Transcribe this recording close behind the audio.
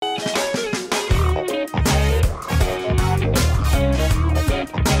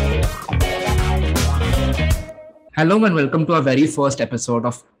Hello and welcome to our very first episode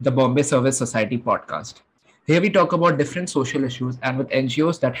of the Bombay Service Society podcast. Here we talk about different social issues and with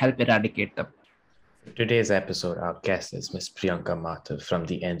NGOs that help eradicate them. For today's episode, our guest is Ms Priyanka Mathur from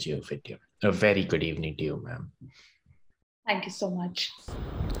the NGO-Vidya. A very good evening to you, ma'am. Thank you so much.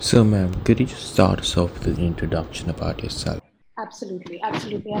 So, ma'am, could you just start us off with an introduction about yourself? Absolutely.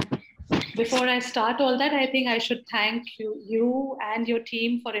 And before I start all that, I think I should thank you and your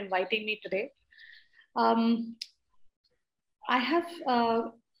team for inviting me today. I have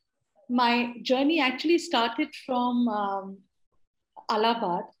my journey actually started from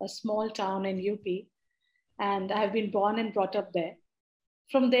Allahabad, a small town in UP, and I have been born and brought up there.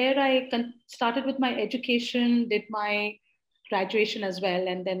 From there, I started with my education, did my graduation as well,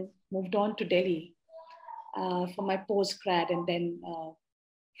 and then moved on to Delhi for my post-grad. And then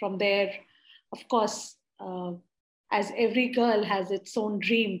from there, of course, as every girl has its own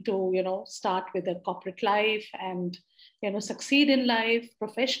dream to, start with a corporate life and, succeed in life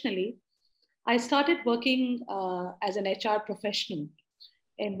professionally, I started working as an HR professional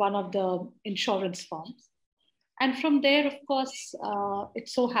in one of the insurance firms. And from there, of course, it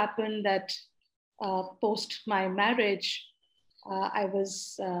so happened that post my marriage, I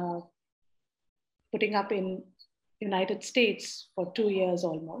was putting up in United States for 2 years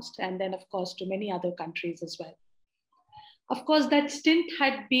almost, and then, of course, to many other countries as well. Of course, that stint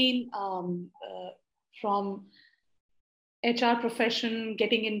had been from HR profession,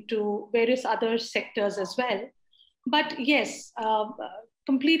 getting into various other sectors as well. But yes,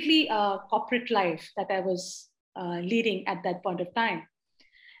 completely corporate life that I was leading at that point of time.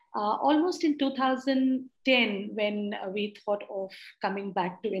 Almost in 2010, when we thought of coming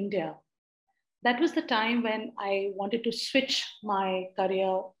back to India, that was the time when I wanted to switch my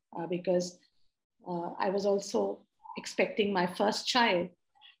career because I was also expecting my first child.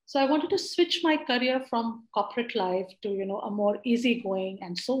 So I wanted to switch my career from corporate life to, a more easygoing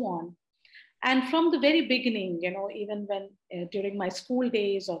and so on. And from the very beginning, even when during my school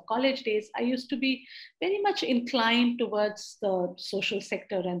days or college days, I used to be very much inclined towards the social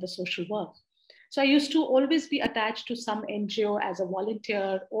sector and the social work. So I used to always be attached to some NGO as a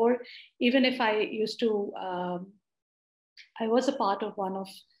volunteer, or even if I used to, I was a part of one of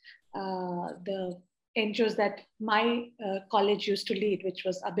the NGOs that my college used to lead, which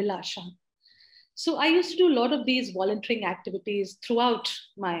was Abhilasha. So I used to do a lot of these volunteering activities throughout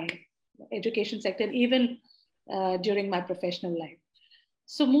my education sector, even during my professional life.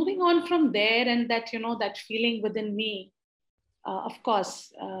 So moving on from there, and that, that feeling within me, of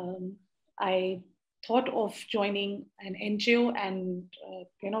course, I thought of joining an NGO and,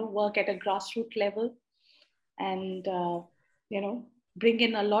 work at a grassroots level and, bring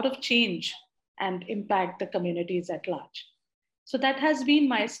in a lot of change and impact the communities at large. So that has been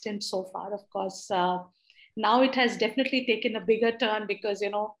my stint so far. Of course, now it has definitely taken a bigger turn because,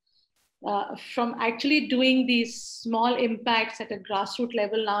 from actually doing these small impacts at a grassroots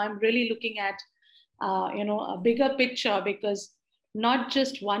level, now I'm really looking at, a bigger picture, because not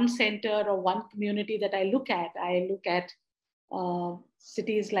just one center or one community that I look at. I look at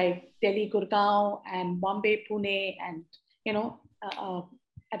cities like Delhi, Gurgaon, and Bombay, Pune, and,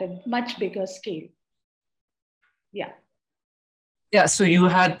 at a much bigger scale. Yeah. Yeah, so you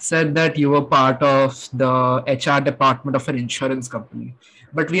had said that you were part of the HR department of an insurance company,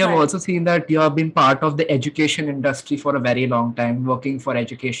 but we have Right. also seen that you have been part of the education industry for a very long time, working for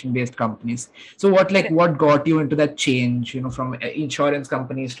education-based companies. So what got you into that change, from insurance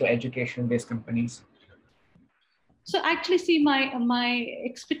companies to education-based companies? So actually, see, my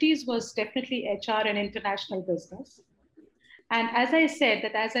expertise was definitely HR and international business. And as I said,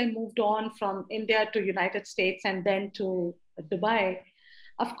 that as I moved on from India to United States and then to Dubai,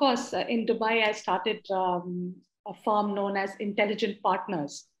 of course, in Dubai, I started a firm known as Intelligent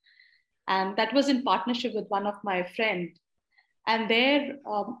Partners. And that was in partnership with one of my friends. And there,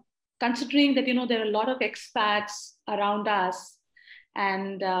 considering that, there are a lot of expats around us,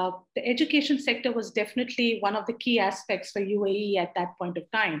 and the education sector was definitely one of the key aspects for UAE at that point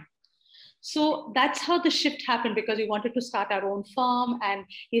of time. So that's how the shift happened, because we wanted to start our own firm. And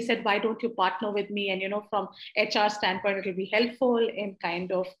he said, why don't you partner with me? And, from HR standpoint, it'll be helpful in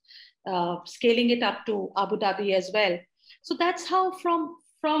kind of scaling it up to Abu Dhabi as well. So that's how from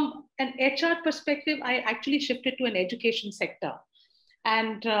an HR perspective, I actually shifted to an education sector.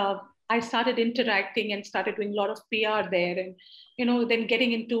 And I started interacting and started doing a lot of PR there, and then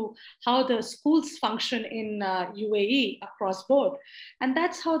getting into how the schools function in UAE across board, and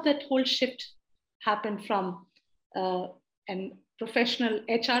that's how that whole shift happened from an professional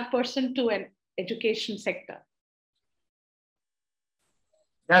HR person to an education sector.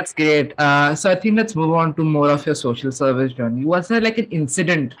 That's great. So I think let's move on to more of your social service journey. Was there like an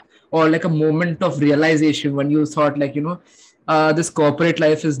incident or like a moment of realization when you thought like, this corporate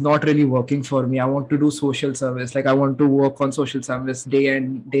life is not really working for me. I want to do social service. Like I want to work on social service day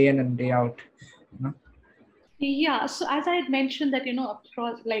in and day out. You know? Yeah, so as I had mentioned that,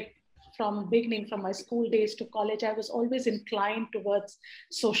 across like from beginning, from my school days to college, I was always inclined towards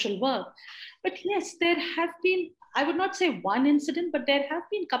social work. But yes, there have been, I would not say one incident, but there have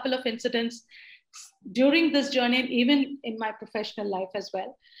been a couple of incidents during this journey, and even in my professional life as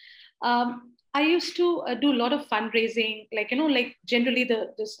well. I used to do a lot of fundraising, like generally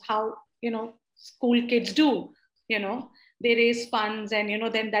this how, school kids do, they raise funds and,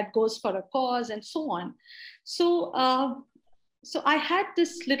 then that goes for a cause and so on. So, so I had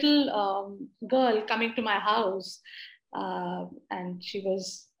this little girl coming to my house, and she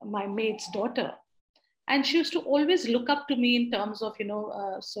was my maid's daughter. And she used to always look up to me in terms of,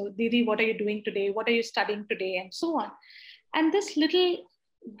 so Didi, what are you doing today? What are you studying today? And so on. And this little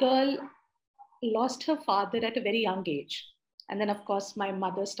girl lost her father at a very young age. And then, of course, my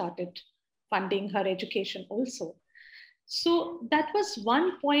mother started funding her education also. So that was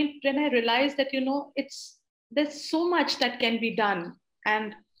one point when I realized that, there's so much that can be done.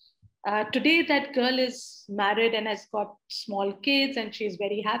 And today that girl is married and has got small kids, and she's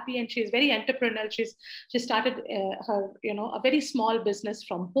very happy and she's very entrepreneurial. She started her, a very small business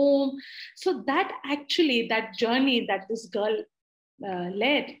from home. So that actually, that journey that this girl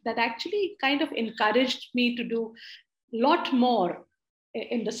led, that actually kind of encouraged me to do a lot more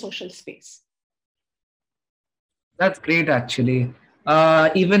in the social space. That's great, actually.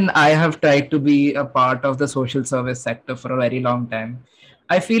 Even I have tried to be a part of the social service sector for a very long time.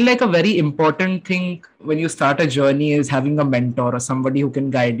 I feel like a very important thing when you start a journey is having a mentor or somebody who can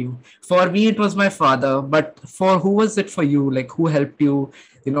guide you. For me, it was my father, but for who was it for you? Like, who helped you,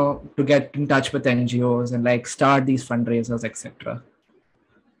 to get in touch with NGOs and like start these fundraisers, etc.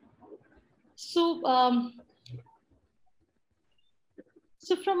 So,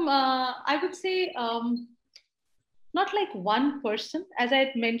 so from I would say, not like one person. As I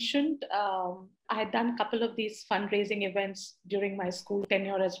had mentioned, I had done a couple of these fundraising events during my school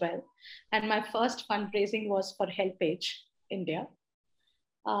tenure as well. And my first fundraising was for HelpAge India.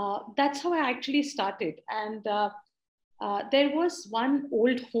 That's how I actually started. And there was one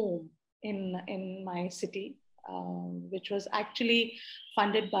old home in my city, which was actually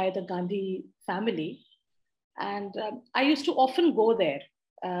funded by the Gandhi family. And I used to often go there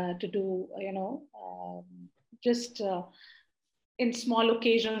to do, just in small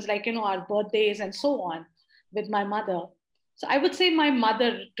occasions like, our birthdays and so on with my mother. So I would say my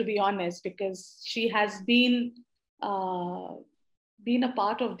mother, to be honest, because she has uh, been a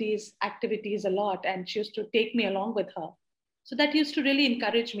part of these activities a lot, and she used to take me along with her. So that used to really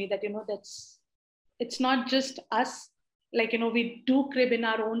encourage me that, it's not just us, like, we do crib in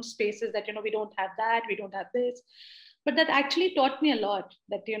our own spaces that, we don't have that, we don't have this, but that actually taught me a lot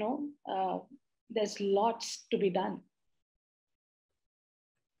that, there's lots to be done.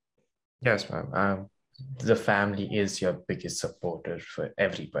 Yes, ma'am. The family is your biggest supporter for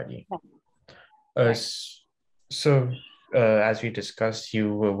everybody. Right. So, as we discussed,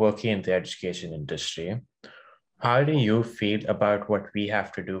 you were working in the education industry. How do you feel about what we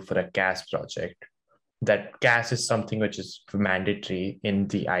have to do for a CAS project? That CAS is something which is mandatory in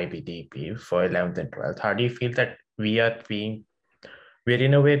the IBDP for 11th and 12th. How do you feel that we're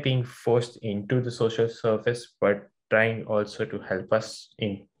in a way being forced into the social service, but trying also to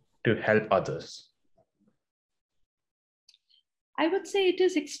to help others? I would say it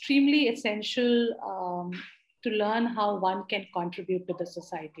is extremely essential to learn how one can contribute to the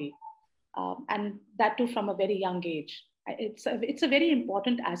society, and that too from a very young age. It's a very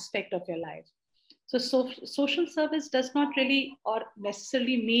important aspect of your life. So social service does not really or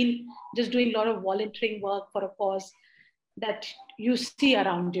necessarily mean just doing a lot of volunteering work for a cause that you see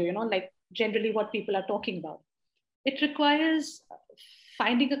around you, like generally what people are talking about. It requires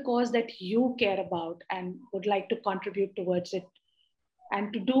finding a cause that you care about and would like to contribute towards it,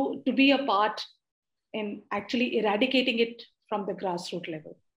 and to be a part in actually eradicating it from the grassroots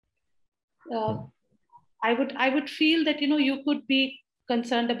level. Uh, I would feel that, you could be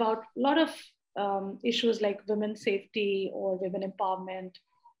concerned about a lot of issues like women's safety or women empowerment,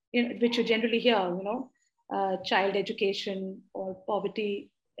 which you generally hear, child education or poverty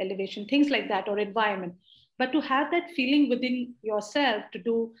elevation, things like that, or environment. But to have that feeling within yourself to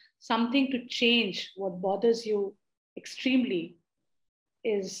do something to change what bothers you extremely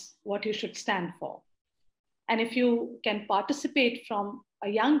is what you should stand for. And if you can participate from a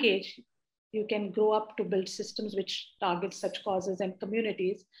young age, you can grow up to build systems which target such causes and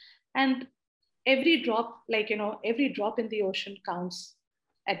communities. And every drop, every drop in the ocean counts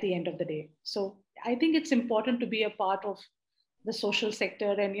at the end of the day. So I think it's important to be a part of the social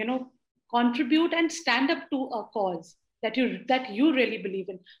sector and, contribute and stand up to a cause that you really believe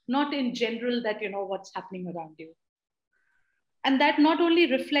in, not in general that, what's happening around you. And that not only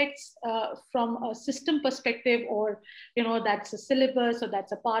reflects from a system perspective, or that's a syllabus or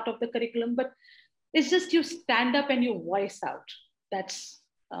that's a part of the curriculum, but it's just you stand up and you voice out. That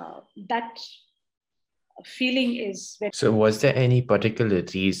feeling is very. So was there any particular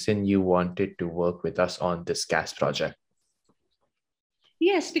reason you wanted to work with us on this CAS project?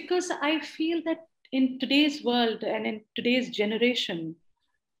 Yes, because I feel that in today's world and in today's generation,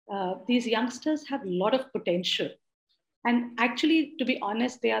 these youngsters have a lot of potential. And actually, to be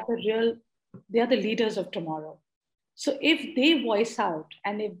honest, they are the leaders of tomorrow. So if they voice out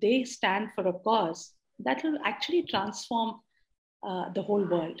and if they stand for a cause, that will actually transform the whole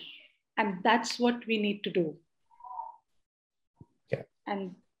world. And that's what we need to do. Yeah.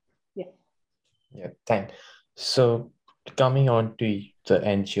 And yeah. Yeah, thanks. So coming on to the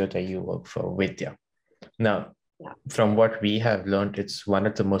NGO that you work for, Vidya. Now, from what we have learned, it's one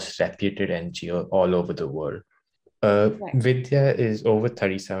of the most reputed NGO all over the world. Right. Vidya is over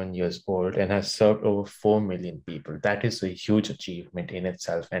 37 years old and has served over 4 million people. That is a huge achievement in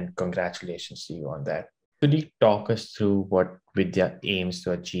itself, and congratulations to you on that. Could you talk us through what Vidya aims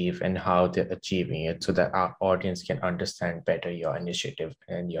to achieve and how they're achieving it so that our audience can understand better your initiative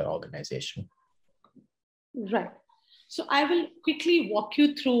and your organization? Right. So I will quickly walk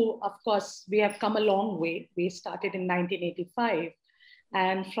you through, of course, we have come a long way. We started in 1985.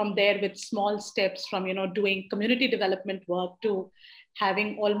 And from there, with small steps from, doing community development work to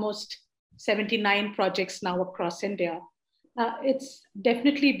having almost 79 projects now across India, it's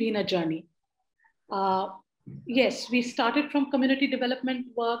definitely been a journey. Yes, we started from community development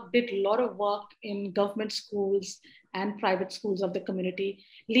work, did a lot of work in government schools and private schools of the community,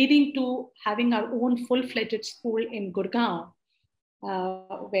 leading to having our own full-fledged school in Gurgaon,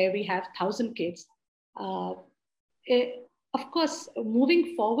 where we have 1,000 kids. Of course,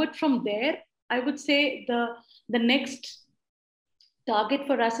 moving forward from there, I would say the next target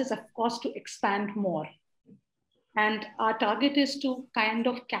for us is, of course, to expand more. And our target is to kind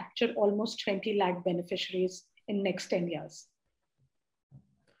of capture almost 20 lakh beneficiaries in next 10 years.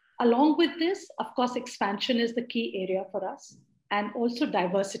 Along with this, of course, expansion is the key area for us, and also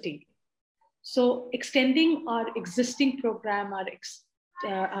diversity. So extending our existing program,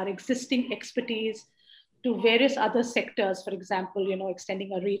 our existing expertise to various other sectors, for example,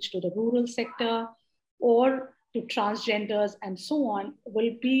 extending our reach to the rural sector or to transgenders and so on,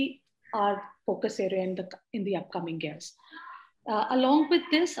 will be our focus area in the upcoming years. Along with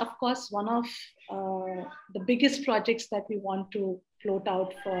this, of course, one of the biggest projects that we want to float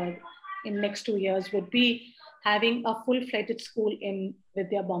out for in next 2 years would be having a full-fledged school in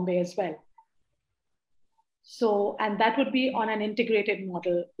Vidya Bombay as well. So, and that would be on an integrated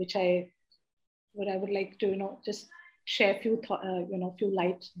model, which I would like to, just share few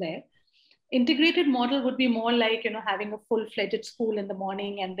lights there. Integrated model would be more like, having a full-fledged school in the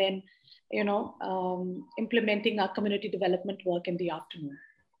morning and then, implementing our community development work in the afternoon.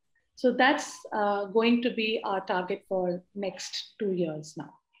 So that's going to be our target for next 2 years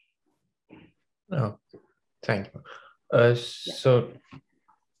now. Oh, thank you. So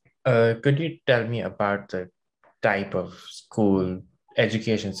could you tell me about the type of school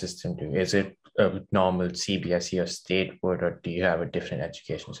education system? Is it a normal CBSE or state board, or do you have a different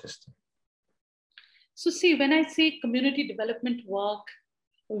education system? So see, when I say community development work,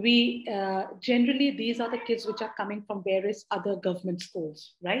 we generally, these are the kids which are coming from various other government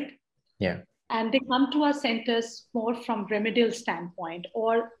schools, right? Yeah. And they come to our centers more from remedial standpoint,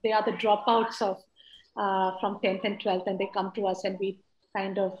 or they are the dropouts of from 10th and 12th, and they come to us and we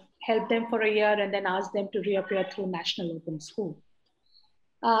kind of help them for a year and then ask them to reappear through National Open School.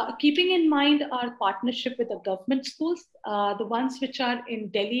 Keeping in mind our partnership with the government schools, the ones which are in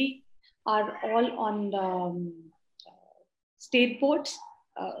Delhi are all on state boards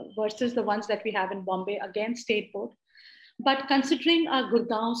versus the ones that we have in Bombay, again, state board. But considering our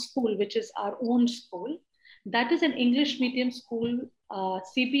Gurgaon school, which is our own school, that is an English medium school,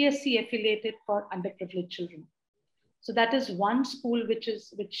 CBSE affiliated for underprivileged children. So that is one school which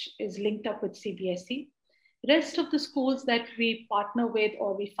is linked up with CBSE. Rest of the schools that we partner with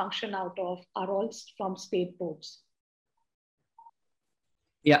or we function out of are all from state boards.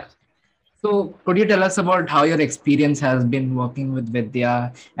 Yeah. So, could you tell us about how your experience has been working with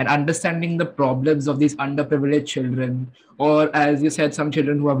Vidya and understanding the problems of these underprivileged children, or as you said, some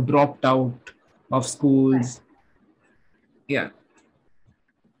children who have dropped out of Right. schools? Yeah,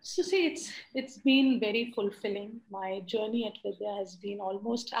 So see, it's been very fulfilling. My journey at Vidya has been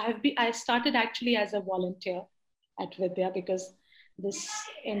almost. I started actually as a volunteer at Vidya because this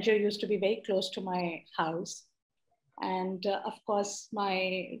NGO used to be very close to my house, and of course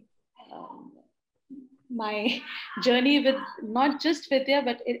um, my journey with not just Vidya,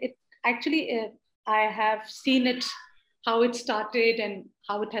 but it actually I have seen it how it started and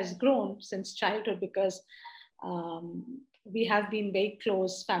how it has grown since childhood because we have been very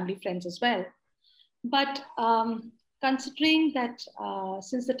close family friends as well. But considering that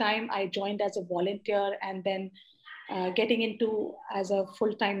since the time I joined as a volunteer and then getting into as a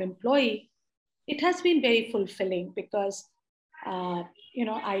full-time employee, it has been very fulfilling because uh,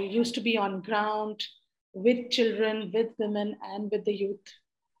 I used to be on ground with children, with women, and with the youth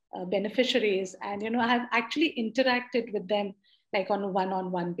beneficiaries, and I have actually interacted with them like on a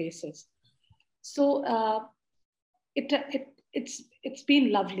one-on-one basis. So it's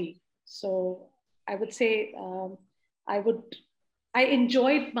been lovely. So I would say I would I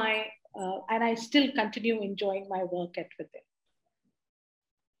enjoyed my and I still continue enjoying my work at Within.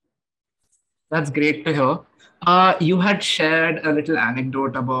 that's great to hear. You had shared a little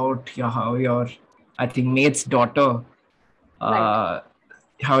anecdote about how your, I think, mate's daughter, Right. uh,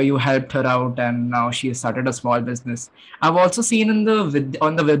 how you helped her out, and now she started a small business. I've also seen in the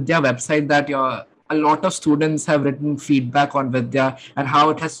on the Vidya website that your a lot of students have written feedback on Vidya and how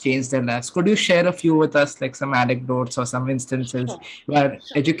it has changed their lives. Could you share a few with us, like some anecdotes or some instances Sure. where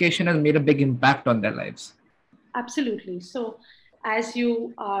Sure. education has made a big impact on their lives? Absolutely. So, as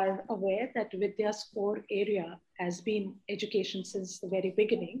you are aware, that Vidya's core area has been education since the very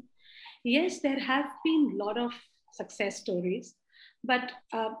beginning. Yes, there have been a lot of success stories, but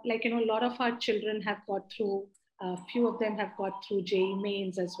a lot of our children have got through. A few of them have got through JEE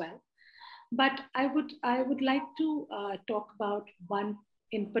mains as well. But I would like to talk about one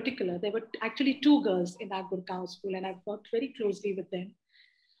in particular. There were actually two girls in our Gurgaon school, and I've worked very closely with them.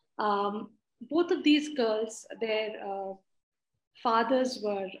 Both of these girls, their fathers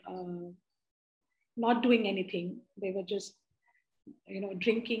were not doing anything. They were just,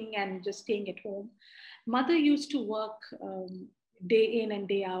 drinking and just staying at home. Mother used to work day in and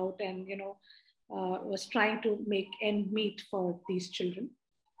day out, and was trying to make end meet for these children.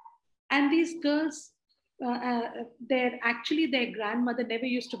 And these girls, their grandmother never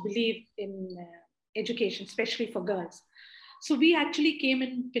used to believe in education, especially for girls. So we actually came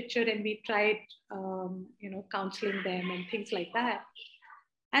in picture and we tried, counseling them and things like that.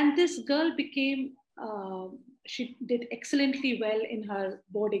 And this girl became, she did excellently well in her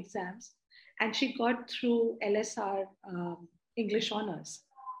board exams, and she got through LSR English honors,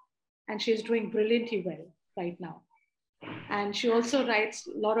 and she's doing brilliantly well right now. And she also writes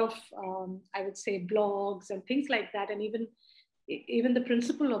a lot of, I would say, blogs and things like that. And even the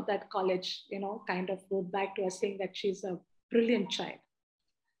principal of that college, kind of wrote back to us saying that she's a brilliant child.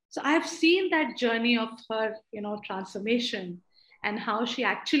 So I've seen that journey of her, transformation, and how she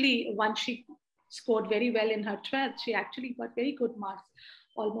actually, once she scored very well in her 12th, she actually got very good marks,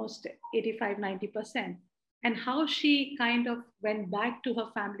 almost 85, 90%. And how she kind of went back to her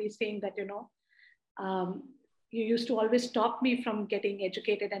family saying that, um, you used to always stop me from getting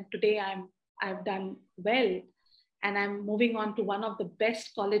educated, and today I've done well, and I'm moving on to one of the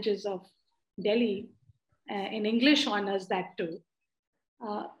best colleges of Delhi in English honors, that too.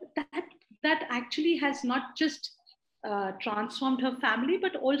 uh, that that actually has not just transformed her family,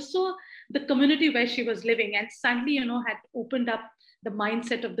 but also the community where she was living, and suddenly, had opened up the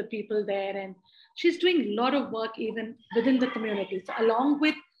mindset of the people there. And she's doing a lot of work even within the community. So along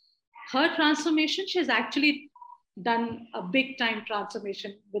with her transformation, she's actually done a big time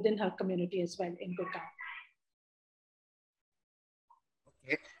transformation within her community as well in Gurgaon.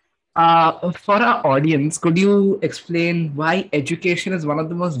 For our audience, could you explain why education is one of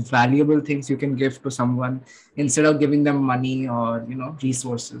the most valuable things you can give to someone instead of giving them money or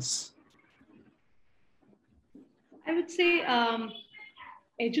resources? I would say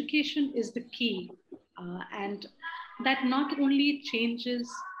education is the key, and that not only changes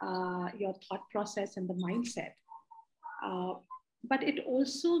your thought process and the mindset, uh, but it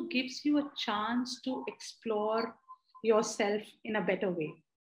also gives you a chance to explore yourself in a better way,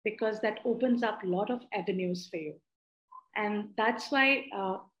 because that opens up a lot of avenues for you. And that's why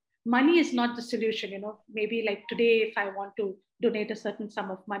money is not the solution. Maybe like today, if I want to donate a certain sum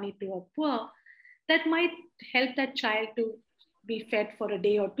of money to a poor, that might help that child to be fed for a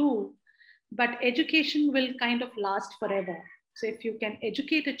day or two. but education will kind of last forever. So if you can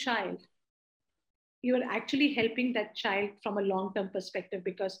educate a child, you are actually helping that child from a long-term perspective,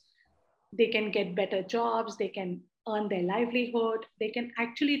 because they can get better jobs, they can earn their livelihood, they can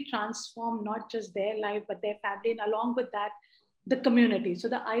actually transform not just their life, but their family, and along with that, the community. So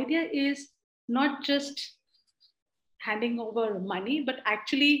the idea is not just handing over money, but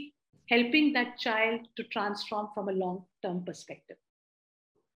actually helping that child to transform from a long-term perspective.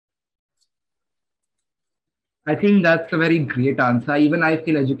 I think that's a very great answer. Even I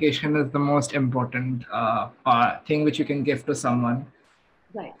feel education is the most important thing which you can give to someone.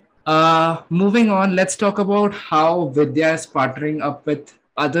 Right. Moving on, let's talk about how Vidya is partnering up with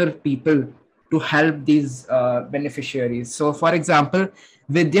other people to help these beneficiaries. So, for example,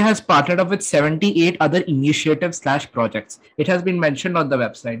 Vidya has partnered up with 78 other initiatives slash projects. It has been mentioned on the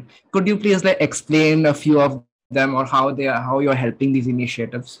website. Could you please explain a few of them, or how you're helping these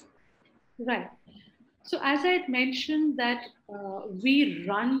initiatives? Right. So as I had mentioned that we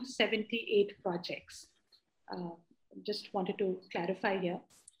run 78 projects. Uh, just wanted to clarify here.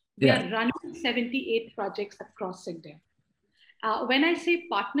 We Yeah. are running 78 projects across India. When I say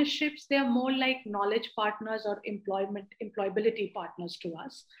partnerships, they are more like knowledge partners or employability partners to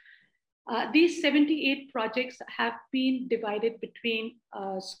us. These 78 projects have been divided between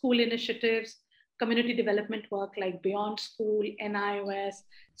school initiatives, community development work like Beyond School, NIOS,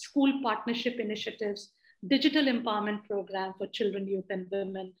 school partnership initiatives, digital empowerment program for children, youth, and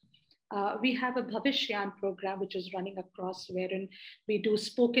women. We have a Bhavishyan program which is running across, wherein we do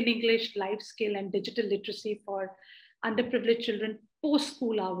spoken English, life skill, and digital literacy for underprivileged children post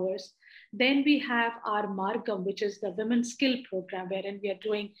school hours. Then we have our Margam, which is the women's skill program, wherein we are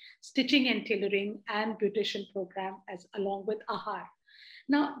doing stitching and tailoring and beautician program as along with Ahar.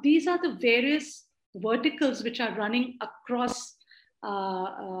 Now, these are the various verticals which are running across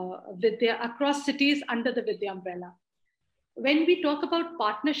Vidya, across cities under the Vidya umbrella. When we talk about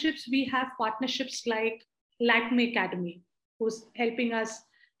partnerships, we have partnerships like Lakme Academy, who's helping us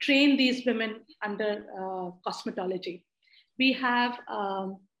train these women under cosmetology. We have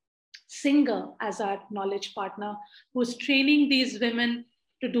Singer as our knowledge partner, who's training these women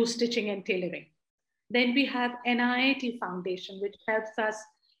to do stitching and tailoring. Then we have NIIT Foundation, which helps us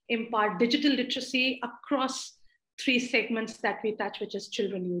impart digital literacy across three segments that we touch, which is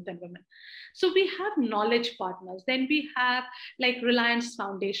children, youth, and women. So we have knowledge partners. Then we have like Reliance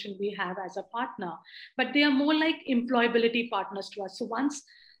Foundation, we have as a partner, but they are more like employability partners to us. So once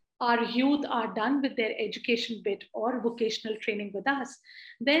our youth are done with their education bit or vocational training with us,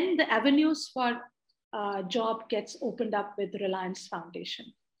 then the avenues for job gets opened up with Reliance Foundation.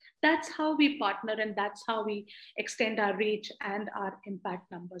 That's how we partner, and that's how we extend our reach and our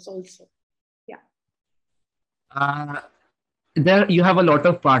impact numbers also. Yeah. Uh, there you have a lot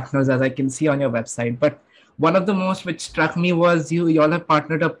of partners, as I can see on your website, but one of the most which struck me was you all have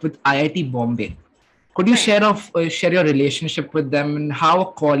partnered up with IIT Bombay. Could you Right. share your relationship with them, and how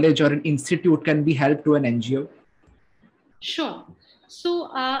a college or an institute can be helped to an NGO? Sure. So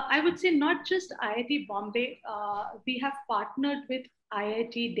I would say not just IIT Bombay, we have partnered with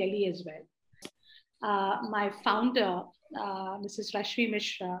IIT Delhi as well. My founder, Mrs. Rashmi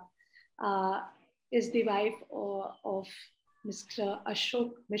Mishra, uh, is the wife of Mr.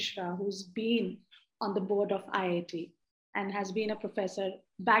 Ashok Mishra, who's been on the board of IIT and has been a professor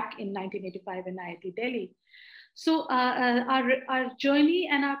back in 1985 in IIT Delhi. So our journey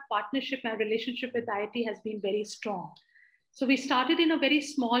and our partnership, our relationship with IIT has been very strong. So we started in a very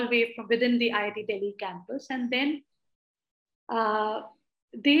small way from within the IIT Delhi campus, and then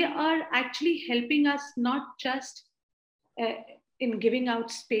they are actually helping us not just uh, in giving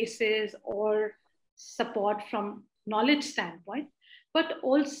out spaces or support from knowledge standpoint, but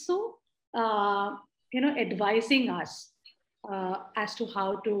also advising us as to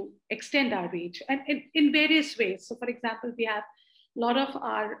how to extend our reach, and in various ways. So for example, we have a lot of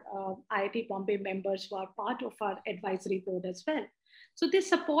our IIT Bombay members who are part of our advisory board as well. So they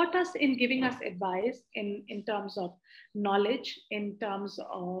support us in giving us advice in terms of knowledge, in terms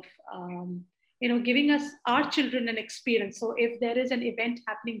of giving us our children an experience. So if there is an event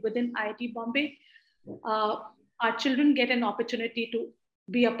happening within IIT Bombay, our children get an opportunity to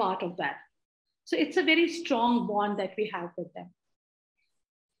be a part of that. So it's a very strong bond that we have with them.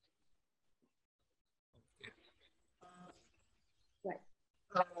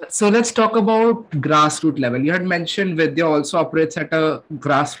 So let's talk about grassroots level. You had mentioned Vidya also operates at a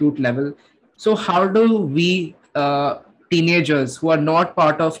grassroots level. So how do we teenagers who are not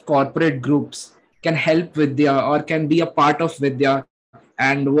part of corporate groups can help Vidya, or can be a part of Vidya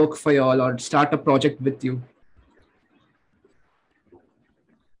and work for you all, or start a project with you?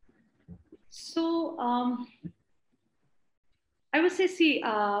 I would say, see,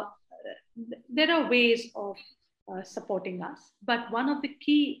 there are ways of supporting us, but one of the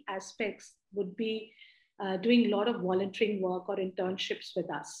key aspects would be doing a lot of volunteering work or internships with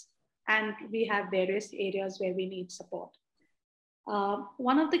us. And we have various areas where we need support.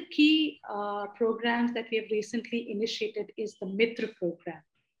 One of the key programs that we have recently initiated is the Mitra program,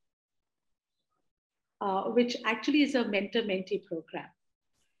 which actually is a mentor-mentee program.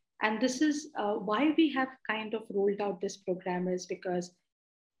 And this is why we have kind of rolled out this program, is because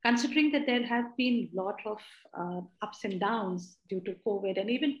considering that there have been a lot of ups and downs due to COVID and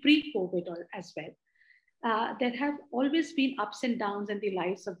even pre-COVID as well, there have always been ups and downs in the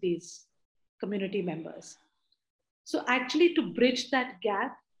lives of these community members. So actually to bridge that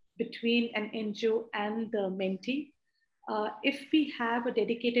gap between an NGO and the mentee, if we have a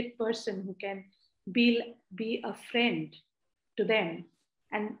dedicated person who can be a friend to them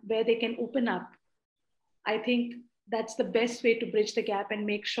and where they can open up, I think that's the best way to bridge the gap and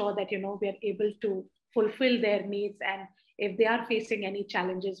make sure that, we are able to fulfill their needs. And if they are facing any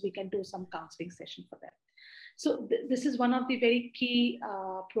challenges, we can do some counseling session for them. So this is one of the very key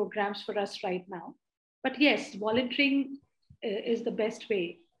programs for us right now. But yes, volunteering is the best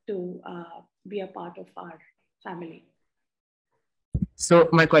way to be a part of our family. So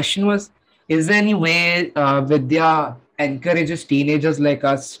my question was, is there any way Vidya encourages teenagers like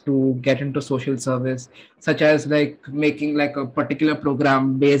us to get into social service, such as like making like a particular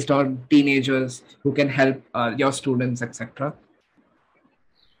program based on teenagers who can help your students, etc.?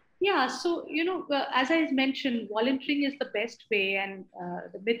 Yeah, so as I mentioned, volunteering is the best way, and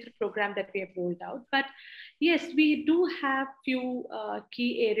the Mitra program that we have rolled out. But yes, we do have few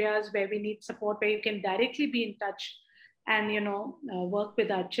key areas where we need support, where you can directly be in touch and work with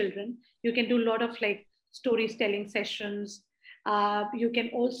our children. You can do a lot of like storytelling sessions. You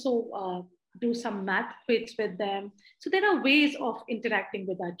can also do some math quiz with them. So there are ways of interacting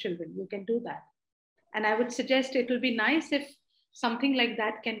with our children. You can do that, and I would suggest it will be nice if something like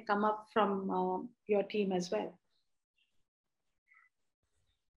that can come up from your team as well.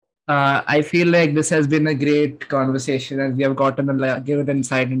 I feel like this has been a great conversation and we have gotten a good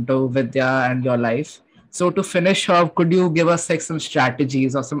insight into Vidya and your life. So to finish off, could you give us like some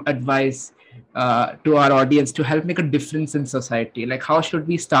strategies or some advice to our audience to help make a difference in society? Like how should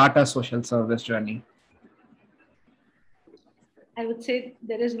we start our social service journey? I would say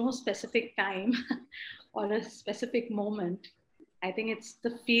there is no specific time or a specific moment. I think it's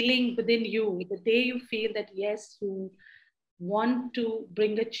the feeling within you, the day you feel that, yes, you want to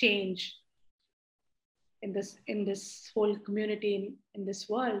bring a change in this whole community, in this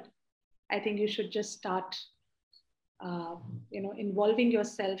world. I think you should just start, involving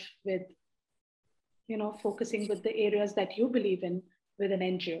yourself with, focusing with the areas that you believe in with an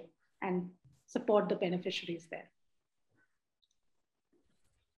NGO and support the beneficiaries there.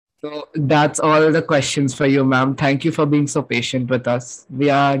 So that's all the questions for you, ma'am. Thank you for being so patient with us. We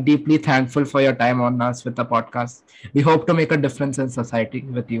are deeply thankful for your time on us with the podcast. We hope to make a difference in society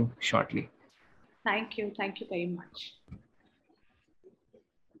with you shortly. Thank you. Thank you very much.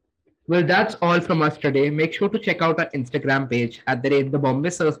 Well, that's all from us today. Make sure to check out our Instagram page at the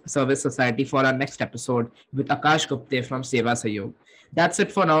Bombay Service Society for our next episode with Akash Gupte from Seva Sayog. That's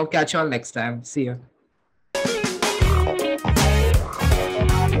it for now. Catch you all next time. See you.